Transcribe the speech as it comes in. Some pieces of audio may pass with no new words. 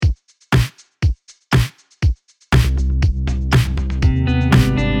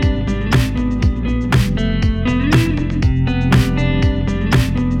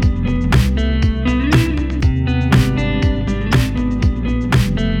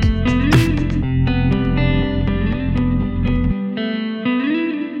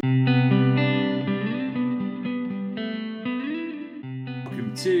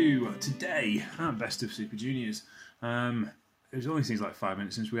Best of Super Juniors. It only seems like 5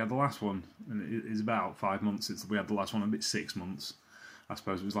 minutes since we had the last one, and it's about 5 months since we had the last one. A bit 6 months, I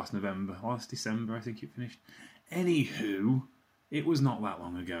suppose. It was last November, last December, I think it finished. Anywho, it was not that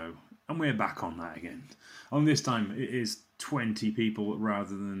long ago, and we're back on that again. On this time, it is 20 people rather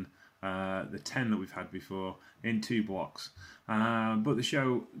than the 10 that we've had before in 2 blocks. But the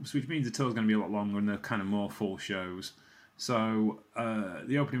show, which means the tour is going to be a lot longer and they're kind of more full shows. So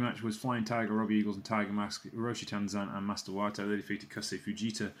the opening match was Flying Tiger, Robbie Eagles and Tiger Mask, Hiroshi Tanzan and Master Wato. They defeated Kosei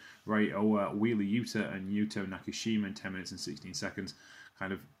Fujita, Rei Owa, Wheeler Yuta and Yuto Nakashima in 10 minutes and 16 seconds.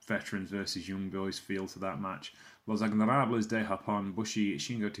 Kind of veterans versus young boys feel to that match. Los Adorables de Japón, Bushi,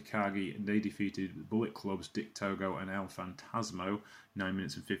 Shingo Takagi, they defeated Bullet Club's Dick Togo and El Fantasmo, 9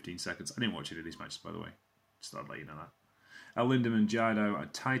 minutes and 15 seconds. I didn't watch any of these matches, by the way. Just thought I'd let you know that. El Lindaman Jado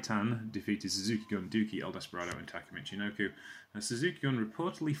and Titan defeated Suzuki Gun, Dookie, El Desperado and Taka Michinoku. Suzuki Gun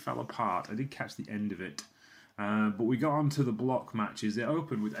reportedly fell apart. I did catch the end of it. But we got on to the block matches. It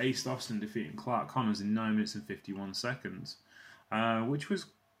opened with Ace Austin defeating Clark Connors in 9 minutes and 51 seconds. Which was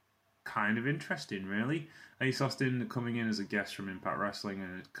kind of interesting, really. Ace Austin coming in as a guest from Impact Wrestling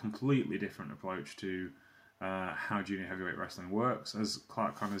and a completely different approach to how junior heavyweight wrestling works, as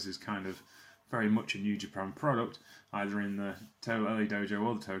Clark Connors is kind of very much a New Japan product, either in the LA Dojo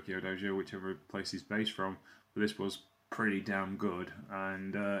or the Tokyo Dojo, whichever place he's based from. But this was pretty damn good,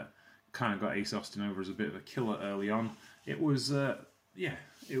 and kind of got Ace Austin over as a bit of a killer early on. It was,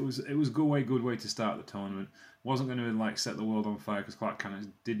 it was a good way to start the tournament. Wasn't going to set the world on fire because Clark kind of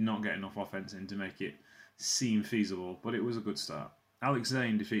did not get enough offense in to make it seem feasible, but it was a good start. Alex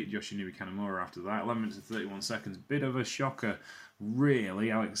Zane defeated Yoshinori Kanemaru after that, 11 minutes and 31 seconds. Bit of a shocker,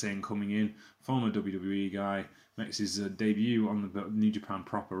 really. Alex Zane coming in, former WWE guy, makes his debut on the New Japan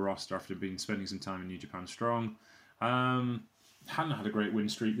proper roster after spending some time in New Japan Strong. Hadn't had a great win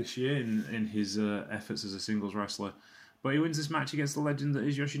streak this year in his efforts as a singles wrestler. But he wins this match against the legend that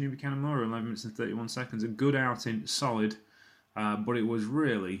is Yoshinori Kanemaru, 11 minutes and 31 seconds. A good outing, solid, but it was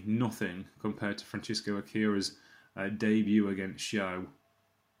really nothing compared to Francisco Akira's debut against Sho.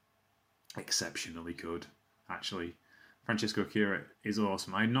 Exceptionally good, actually. Francisco Akira is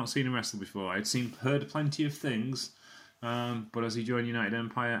awesome. I had not seen him wrestle before. I had heard plenty of things, but as he joined United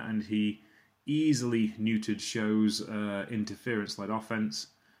Empire and he easily neutered Sho's interference-led offense,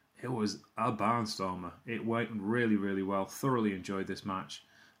 it was a barnstormer. It went really, really well. Thoroughly enjoyed this match.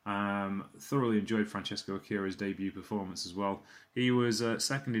 Thoroughly enjoyed Francesco Akira's debut performance as well. He was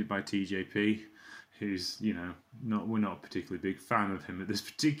seconded by TJP, who's, we're not a particularly big fan of him at this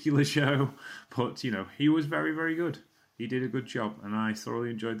particular show, but, he was very, very good. He did a good job, and I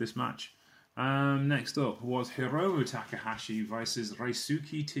thoroughly enjoyed this match. Next up was Hiromu Takahashi versus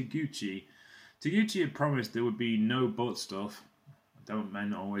Reisuke Taguchi. Taguchi had promised there would be no butt stuff. Don't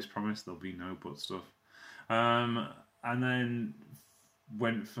men always promise there'll be no butt stuff? And then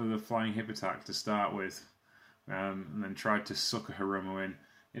went for the flying hip attack to start with, and then tried to sucker Hiromu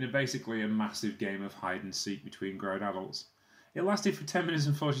in basically a massive game of hide and seek between grown adults. It lasted for 10 minutes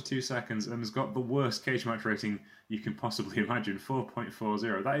and 42 seconds and has got the worst cage match rating you can possibly imagine,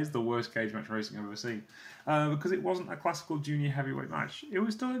 4.40. That is the worst cage match rating I've ever seen, because it wasn't a classical junior heavyweight match. It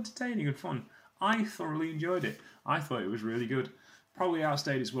was still entertaining and fun. I thoroughly enjoyed it. I thought it was really good. Probably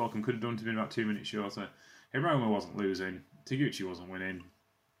outstayed its welcome. Could have done to be about 2 minutes shorter. Hiromu wasn't losing. Taguchi wasn't winning.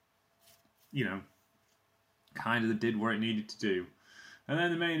 Kind of did what it needed to do. And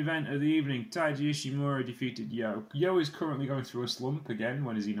then the main event of the evening, Taiji Ishimura defeated Yo. Yo is currently going through a slump again.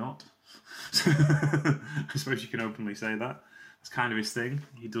 When is he not? I suppose you can openly say that. That's kind of his thing.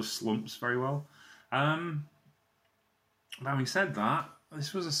 He does slumps very well. Having said that,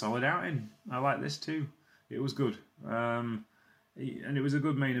 this was a solid outing. I like this too. It was good. And it was a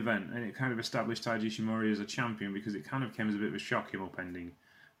good main event, and it kind of established Taiji Ishimori as a champion because it kind of came as a bit of a shock, him upending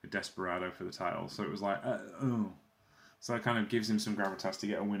a Desperado for the title. So it was like, So it kind of gives him some gravitas to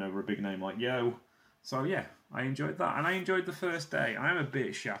get a win over a big name like Yo. So yeah, I enjoyed that. And I enjoyed the first day. I'm a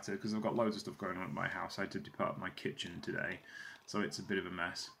bit shattered because I've got loads of stuff going on at my house. I had to depart my kitchen today, so it's a bit of a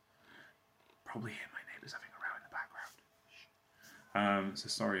mess. Probably hear my neighbours having a row in the background. So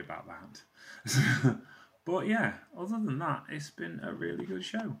sorry about that. But yeah, other than that, it's been a really good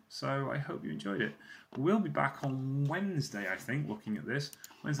show. So I hope you enjoyed it. We'll be back on Wednesday, I think, looking at this.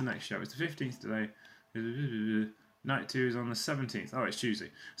 When's the next show? It's the 15th today. Night 2 is on the 17th. Oh, it's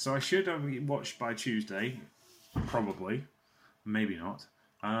Tuesday. So I should have watched by Tuesday. Probably. Maybe not.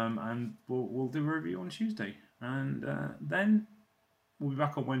 And we'll do a review on Tuesday. And then we'll be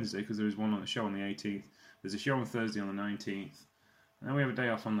back on Wednesday because there is one on the show on the 18th. There's a show on Thursday on the 19th. And then we have a day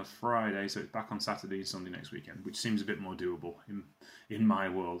off on the Friday, so it's back on Saturday and Sunday next weekend, which seems a bit more doable in my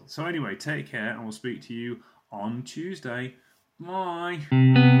world. So anyway, take care, and we'll speak to you on Tuesday. Bye.